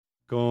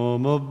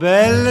Come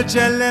belle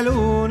c'è la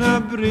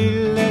luna,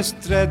 brille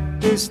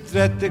strette,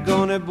 strette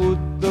con le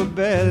butto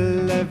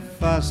belle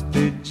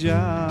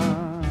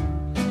fasteggiare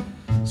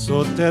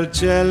sotto il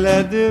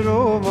cielo di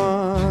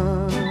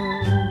Roma.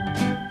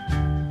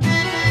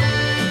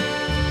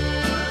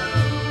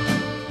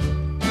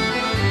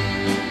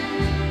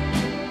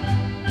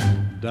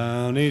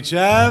 Down each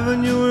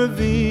avenue or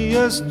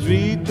via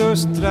street or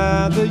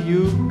strada,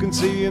 you can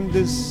see him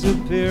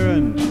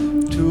disappearing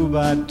two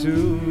by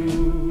two.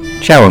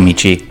 Ciao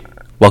amici,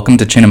 welcome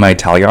to Cinema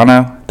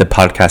Italiano, the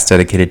podcast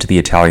dedicated to the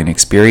Italian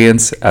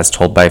experience as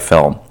told by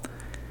film.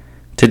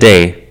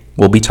 Today,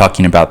 we'll be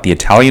talking about the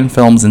Italian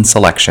films in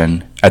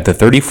selection at the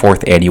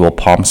 34th Annual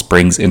Palm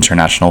Springs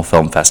International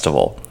Film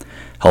Festival,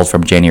 held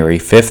from January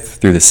 5th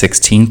through the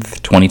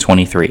 16th,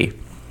 2023.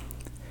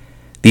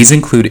 These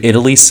include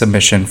Italy's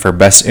submission for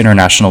Best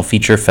International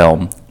Feature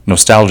Film,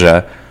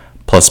 Nostalgia,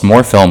 plus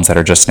more films that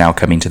are just now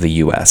coming to the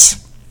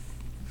US.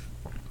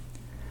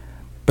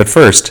 But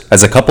first,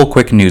 as a couple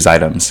quick news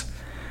items,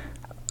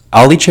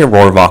 Alice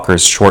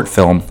Rohrwacher's short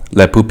film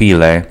Le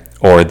Pupille,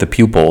 or The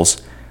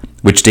Pupils,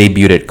 which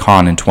debuted at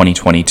Cannes in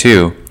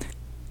 2022,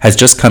 has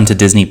just come to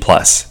Disney+.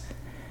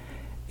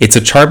 It's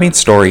a charming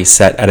story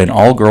set at an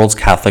all-girls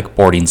Catholic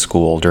boarding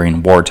school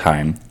during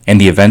wartime and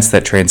the events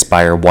that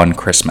transpire one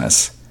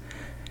Christmas.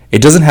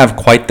 It doesn't have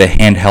quite the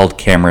handheld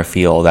camera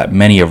feel that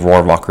many of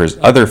Rohrwacher's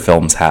other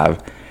films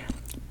have,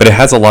 but it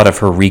has a lot of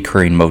her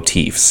recurring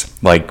motifs,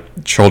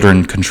 like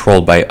children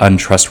controlled by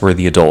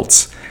untrustworthy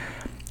adults,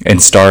 and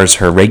stars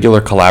her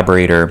regular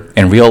collaborator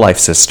and real-life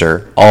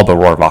sister, Alba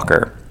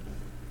Rohrwacher.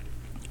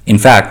 In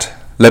fact,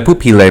 Le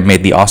Pupille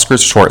made the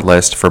Oscars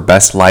shortlist for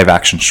Best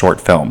Live-Action Short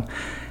Film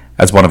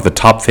as one of the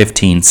top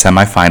 15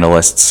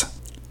 semi-finalists,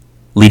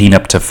 leading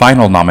up to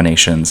final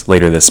nominations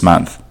later this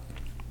month.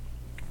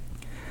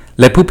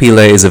 Le Pupille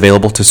is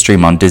available to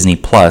stream on Disney+,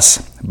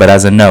 but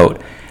as a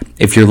note,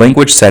 if your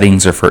language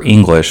settings are for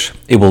English,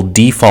 it will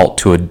default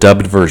to a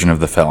dubbed version of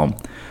the film,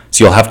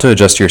 so you'll have to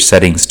adjust your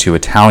settings to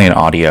Italian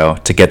audio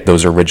to get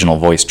those original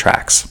voice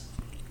tracks.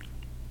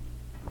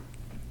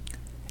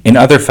 In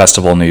other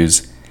festival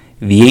news,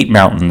 The Eight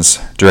Mountains,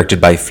 directed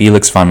by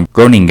Felix van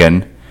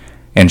Groningen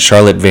and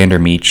Charlotte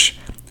Vandermeech,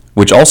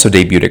 which also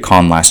debuted at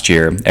Cannes last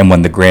year and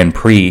won the Grand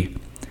Prix,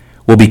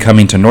 will be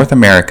coming to North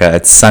America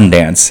at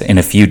Sundance in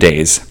a few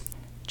days,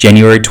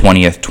 January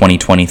 20th,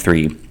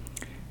 2023,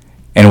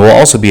 and will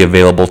also be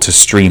available to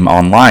stream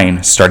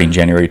online starting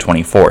January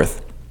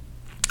 24th.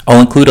 I'll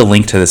include a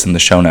link to this in the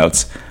show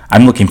notes.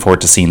 I'm looking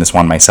forward to seeing this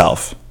one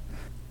myself.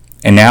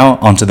 And now,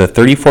 on to the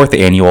 34th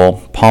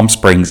Annual Palm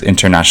Springs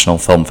International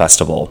Film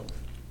Festival.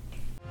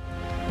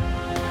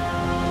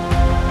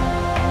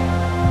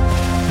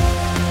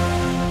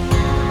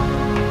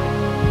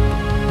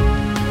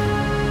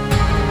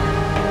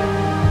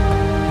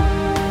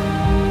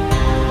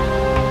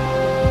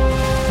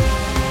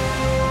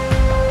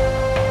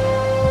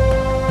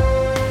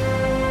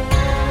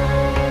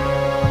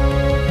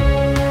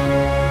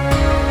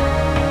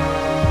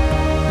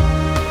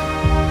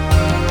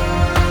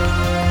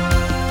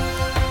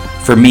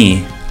 For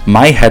me,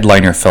 my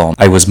headliner film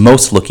I was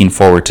most looking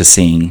forward to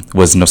seeing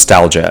was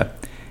Nostalgia,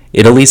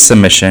 Italy's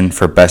submission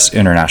for Best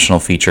International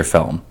Feature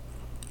Film.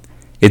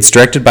 It's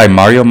directed by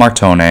Mario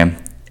Martone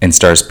and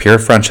stars Pier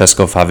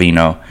Francesco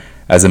Favino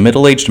as a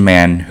middle-aged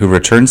man who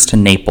returns to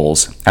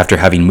Naples after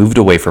having moved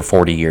away for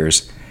 40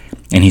 years,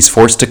 and he's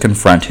forced to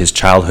confront his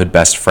childhood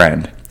best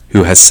friend,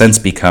 who has since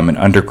become an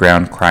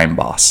underground crime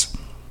boss.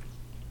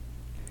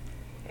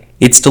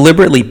 It's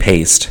deliberately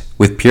paced,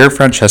 with Pier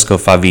Francesco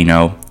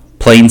Favino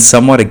playing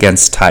somewhat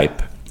against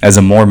type, as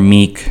a more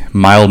meek,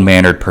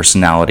 mild-mannered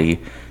personality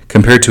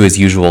compared to his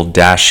usual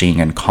dashing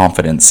and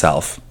confident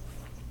self.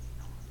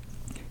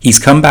 He's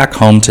come back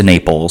home to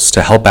Naples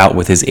to help out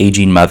with his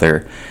aging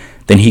mother,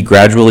 then he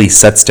gradually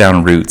sets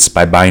down roots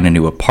by buying a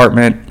new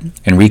apartment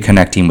and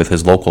reconnecting with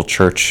his local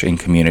church and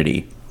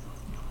community.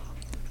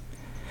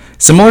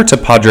 Similar to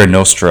Padre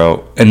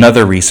Nostro,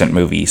 another recent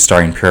movie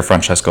starring Pier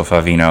Francesco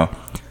Favino,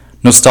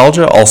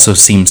 Nostalgia also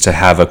seems to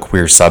have a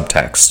queer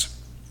subtext.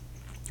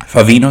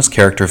 Favino's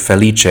character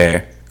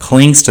Felice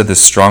clings to this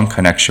strong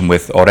connection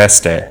with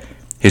Oreste,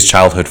 his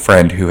childhood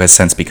friend who has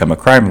since become a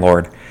crime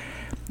lord,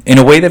 in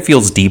a way that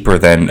feels deeper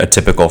than a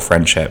typical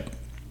friendship.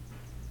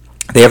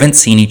 They haven't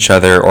seen each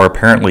other or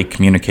apparently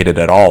communicated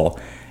at all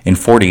in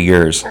 40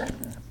 years,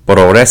 but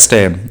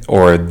Oreste,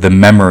 or the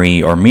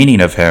memory or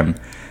meaning of him,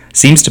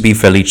 seems to be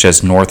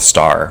Felice's North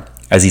Star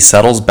as he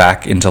settles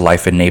back into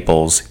life in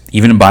Naples,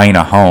 even buying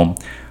a home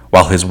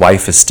while his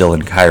wife is still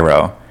in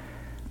Cairo.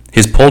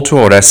 His pull to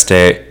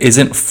Oreste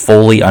isn't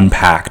fully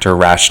unpacked or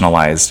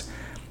rationalized,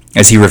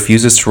 as he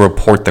refuses to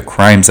report the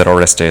crimes that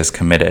Oreste has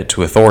committed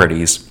to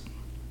authorities.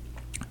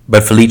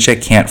 But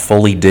Felice can't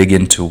fully dig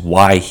into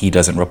why he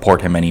doesn't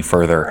report him any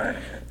further,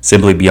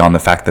 simply beyond the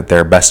fact that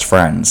they're best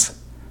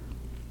friends.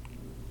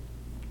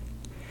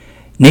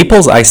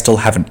 Naples I still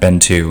haven't been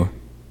to,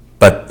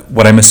 but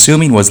what I'm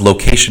assuming was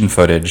location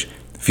footage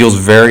feels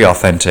very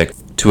authentic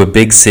to a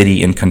big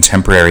city in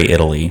contemporary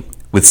Italy,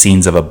 with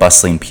scenes of a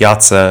bustling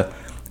piazza,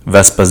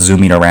 Vespas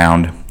zooming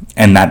around,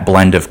 and that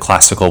blend of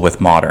classical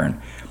with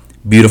modern.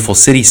 Beautiful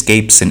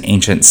cityscapes and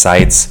ancient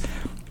sites,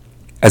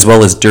 as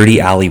well as dirty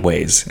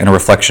alleyways and a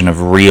reflection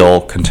of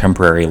real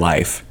contemporary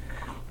life.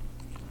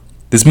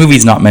 This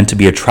movie's not meant to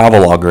be a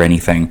travelogue or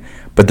anything,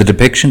 but the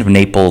depiction of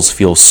Naples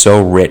feels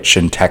so rich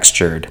and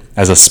textured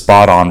as a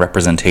spot-on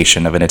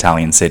representation of an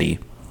Italian city.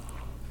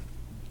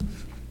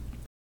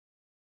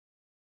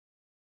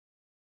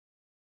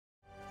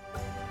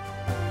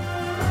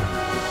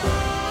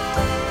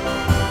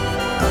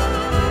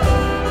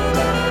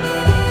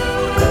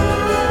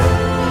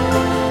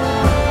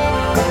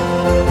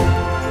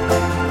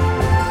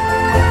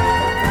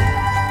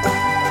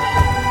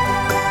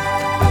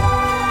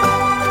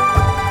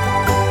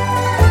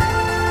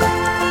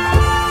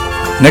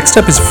 Next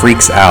up is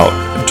Freaks Out,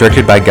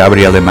 directed by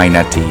Gabriele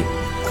Mainetti,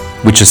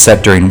 which is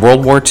set during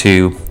World War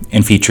II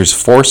and features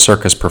 4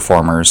 circus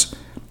performers,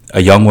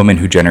 a young woman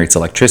who generates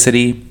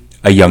electricity,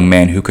 a young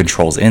man who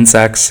controls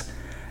insects,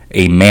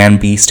 a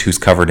man-beast who's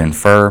covered in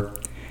fur,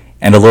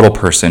 and a little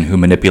person who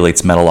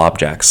manipulates metal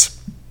objects.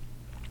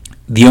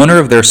 The owner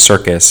of their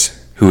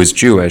circus, who is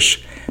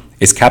Jewish,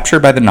 is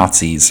captured by the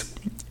Nazis,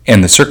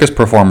 and the circus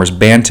performers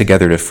band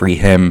together to free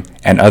him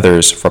and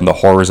others from the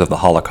horrors of the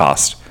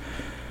Holocaust.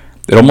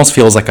 It almost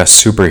feels like a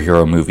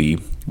superhero movie,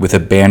 with a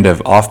band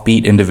of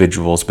offbeat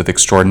individuals with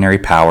extraordinary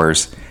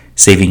powers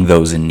saving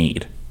those in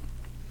need.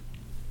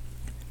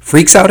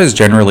 Freaks Out is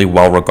generally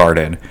well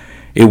regarded.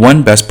 It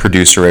won Best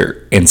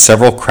Producer in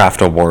several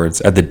craft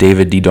awards at the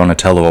David Di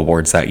Donatello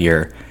Awards that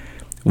year,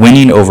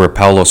 winning over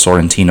Paolo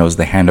Sorrentino's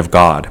The Hand of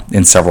God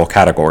in several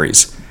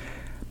categories.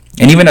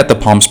 And even at the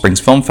Palm Springs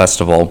Film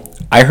Festival,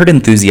 I heard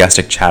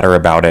enthusiastic chatter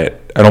about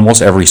it at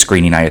almost every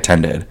screening I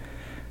attended.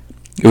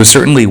 It was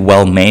certainly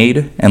well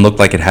made and looked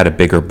like it had a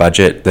bigger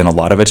budget than a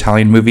lot of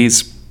Italian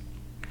movies,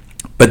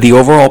 but the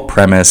overall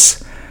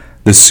premise,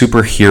 the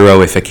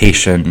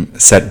superheroification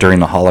set during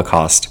the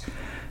Holocaust,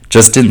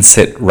 just didn't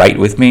sit right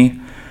with me.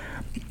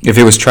 If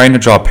it was trying to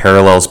draw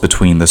parallels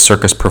between the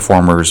circus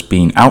performers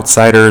being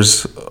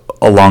outsiders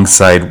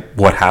alongside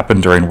what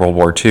happened during World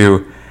War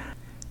II,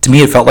 to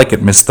me it felt like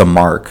it missed the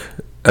mark,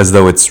 as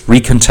though it's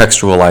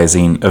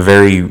recontextualizing a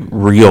very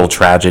real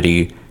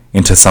tragedy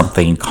into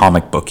something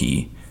comic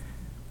booky.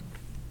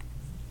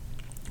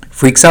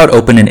 Freaks Out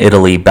opened in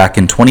Italy back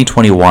in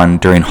 2021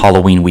 during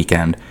Halloween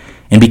weekend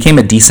and became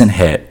a decent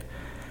hit.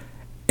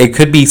 It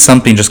could be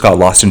something just got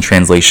lost in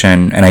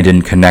translation and I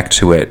didn't connect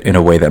to it in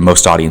a way that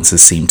most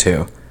audiences seem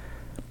to.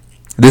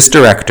 This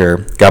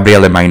director,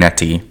 Gabriele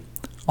Mainetti,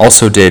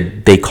 also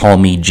did They Call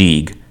Me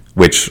Jeeg,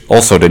 which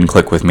also didn't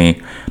click with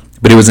me,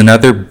 but it was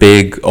another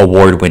big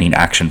award-winning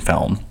action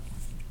film.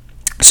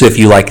 So if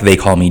you like They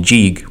Call Me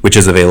Jeeg, which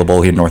is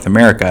available in North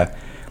America,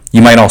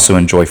 you might also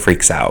enjoy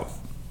Freaks Out.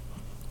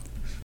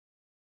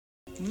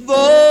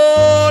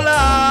 Volare,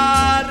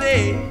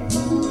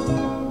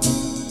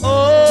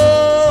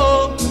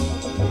 oh,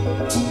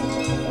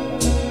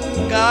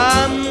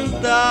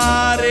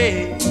 cantare,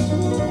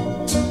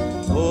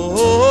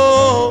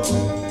 oh,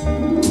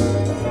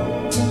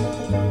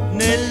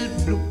 nel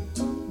blu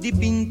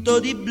dipinto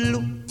di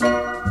blu,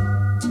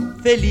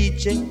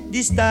 felice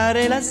di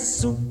stare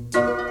lassù,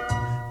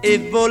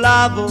 e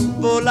volavo,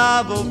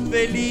 volavo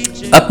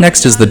felice. Up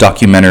next is the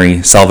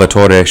documentary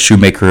Salvatore,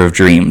 Shoemaker of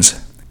Dreams,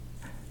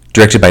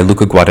 directed by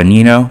Luca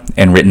Guadagnino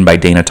and written by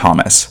Dana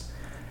Thomas.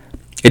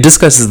 It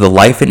discusses the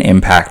life and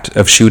impact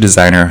of shoe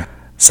designer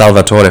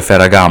Salvatore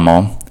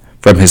Ferragamo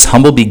from his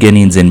humble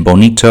beginnings in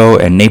Bonito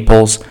and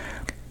Naples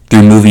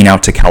through moving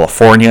out to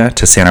California,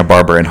 to Santa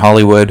Barbara and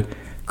Hollywood,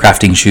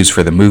 crafting shoes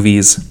for the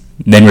movies,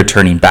 then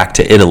returning back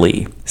to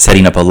Italy,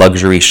 setting up a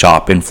luxury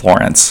shop in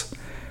Florence.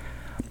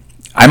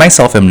 I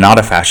myself am not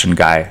a fashion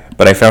guy,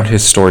 but I found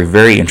his story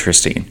very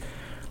interesting.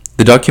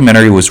 The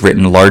documentary was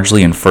written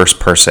largely in first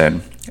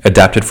person,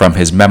 adapted from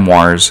his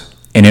memoirs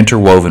and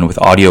interwoven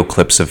with audio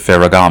clips of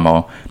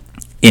Ferragamo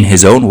in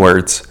his own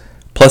words,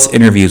 plus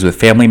interviews with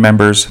family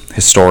members,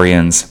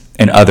 historians,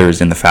 and others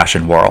in the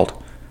fashion world.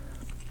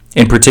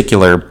 In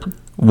particular,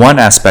 one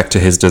aspect to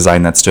his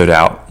design that stood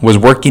out was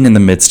working in the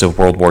midst of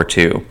World War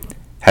II,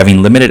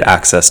 having limited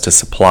access to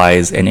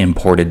supplies and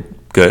imported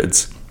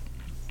goods.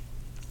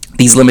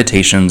 These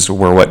limitations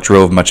were what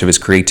drove much of his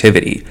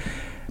creativity,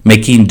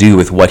 making do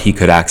with what he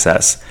could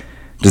access,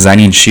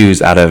 designing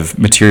shoes out of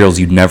materials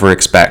you'd never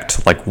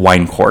expect, like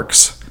wine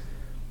corks.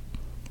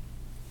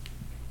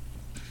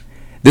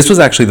 This was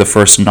actually the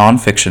first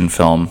non-fiction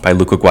film by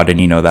Luca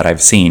Guadagnino that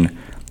I've seen,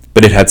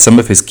 but it had some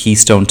of his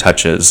keystone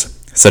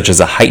touches, such as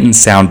a heightened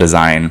sound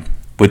design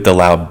with the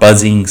loud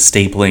buzzing,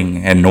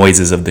 stapling, and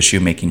noises of the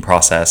shoemaking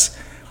process,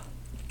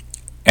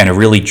 and a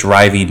really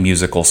driving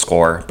musical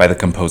score by the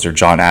composer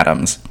John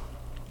Adams.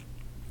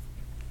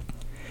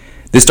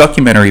 This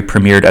documentary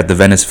premiered at the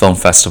Venice Film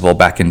Festival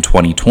back in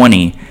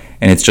 2020,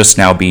 and it's just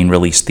now being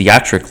released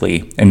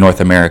theatrically in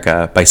North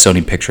America by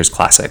Sony Pictures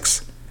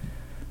Classics.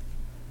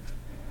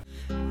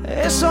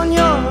 E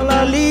sognò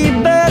la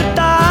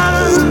libertà,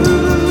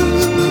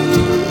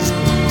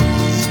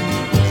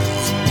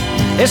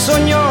 e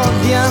sognò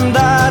di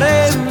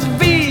andare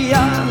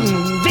via,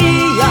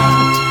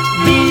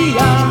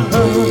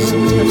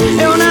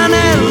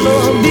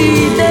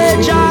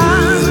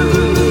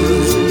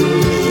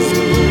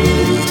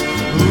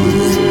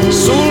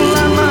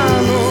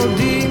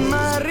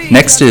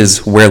 Next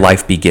is Where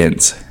Life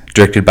Begins,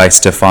 directed by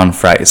Stefan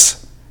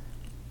Freis.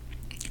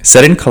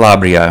 Set in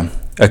Calabria,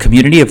 a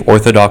community of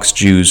Orthodox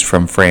Jews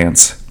from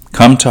France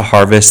come to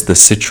harvest the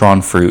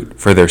citron fruit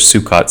for their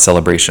Sukkot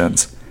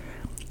celebrations.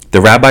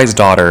 The rabbi's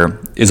daughter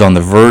is on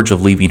the verge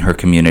of leaving her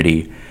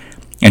community,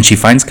 and she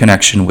finds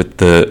connection with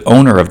the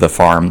owner of the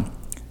farm,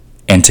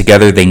 and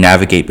together they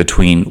navigate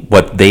between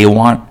what they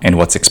want and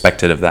what's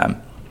expected of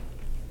them.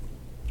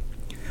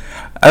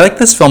 I like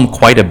this film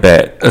quite a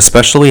bit,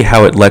 especially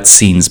how it lets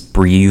scenes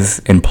breathe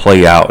and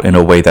play out in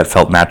a way that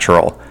felt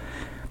natural.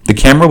 The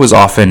camera was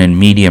often in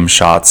medium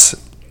shots,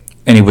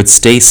 and it would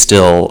stay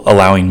still,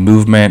 allowing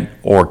movement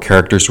or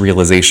characters'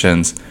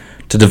 realizations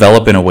to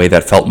develop in a way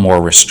that felt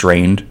more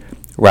restrained,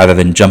 rather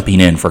than jumping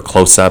in for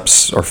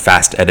close-ups or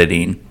fast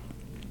editing.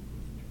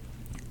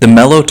 The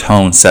mellow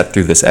tone set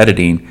through this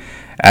editing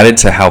added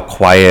to how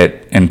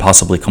quiet and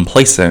possibly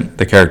complacent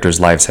the characters'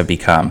 lives have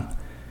become.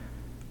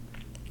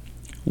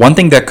 One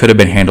thing that could have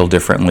been handled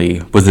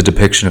differently was the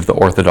depiction of the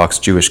Orthodox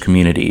Jewish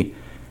community.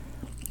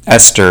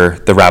 Esther,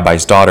 the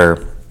rabbi's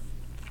daughter,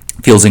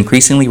 feels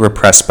increasingly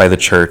repressed by the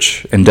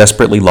church and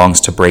desperately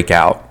longs to break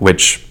out,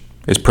 which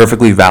is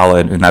perfectly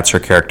valid, and that's her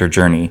character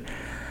journey.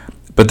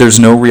 But there's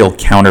no real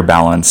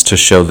counterbalance to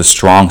show the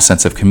strong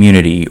sense of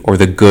community or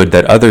the good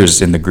that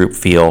others in the group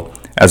feel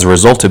as a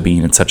result of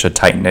being in such a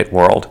tight-knit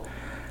world.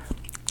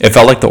 It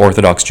felt like the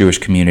Orthodox Jewish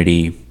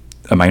community,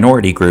 a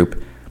minority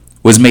group,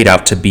 was made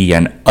out to be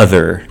an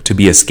other to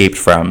be escaped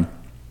from,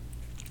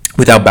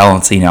 without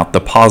balancing out the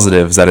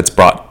positives that it's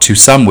brought to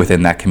some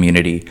within that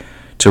community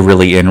to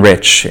really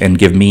enrich and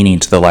give meaning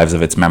to the lives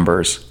of its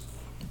members.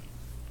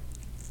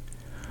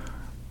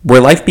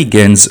 Where Life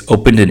Begins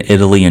opened in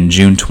Italy in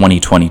June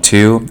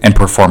 2022 and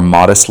performed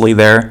modestly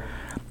there.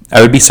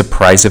 I would be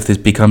surprised if this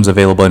becomes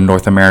available in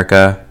North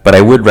America, but I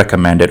would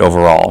recommend it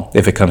overall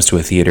if it comes to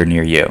a theater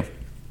near you.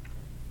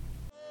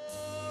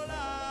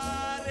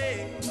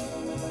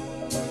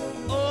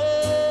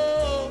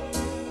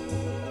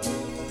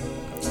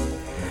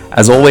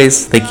 As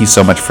always, thank you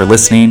so much for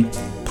listening.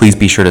 Please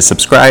be sure to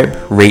subscribe,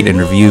 rate, and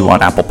review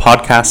on Apple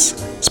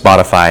Podcasts,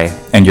 Spotify,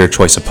 and your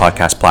choice of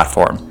podcast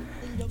platform.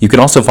 You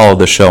can also follow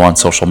the show on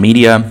social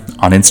media,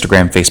 on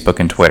Instagram, Facebook,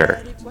 and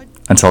Twitter.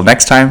 Until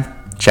next time,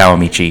 ciao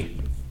amici.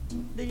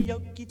 Degli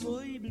occhi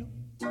tuoi blu,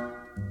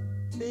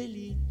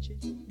 felice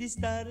di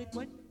stare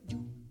qua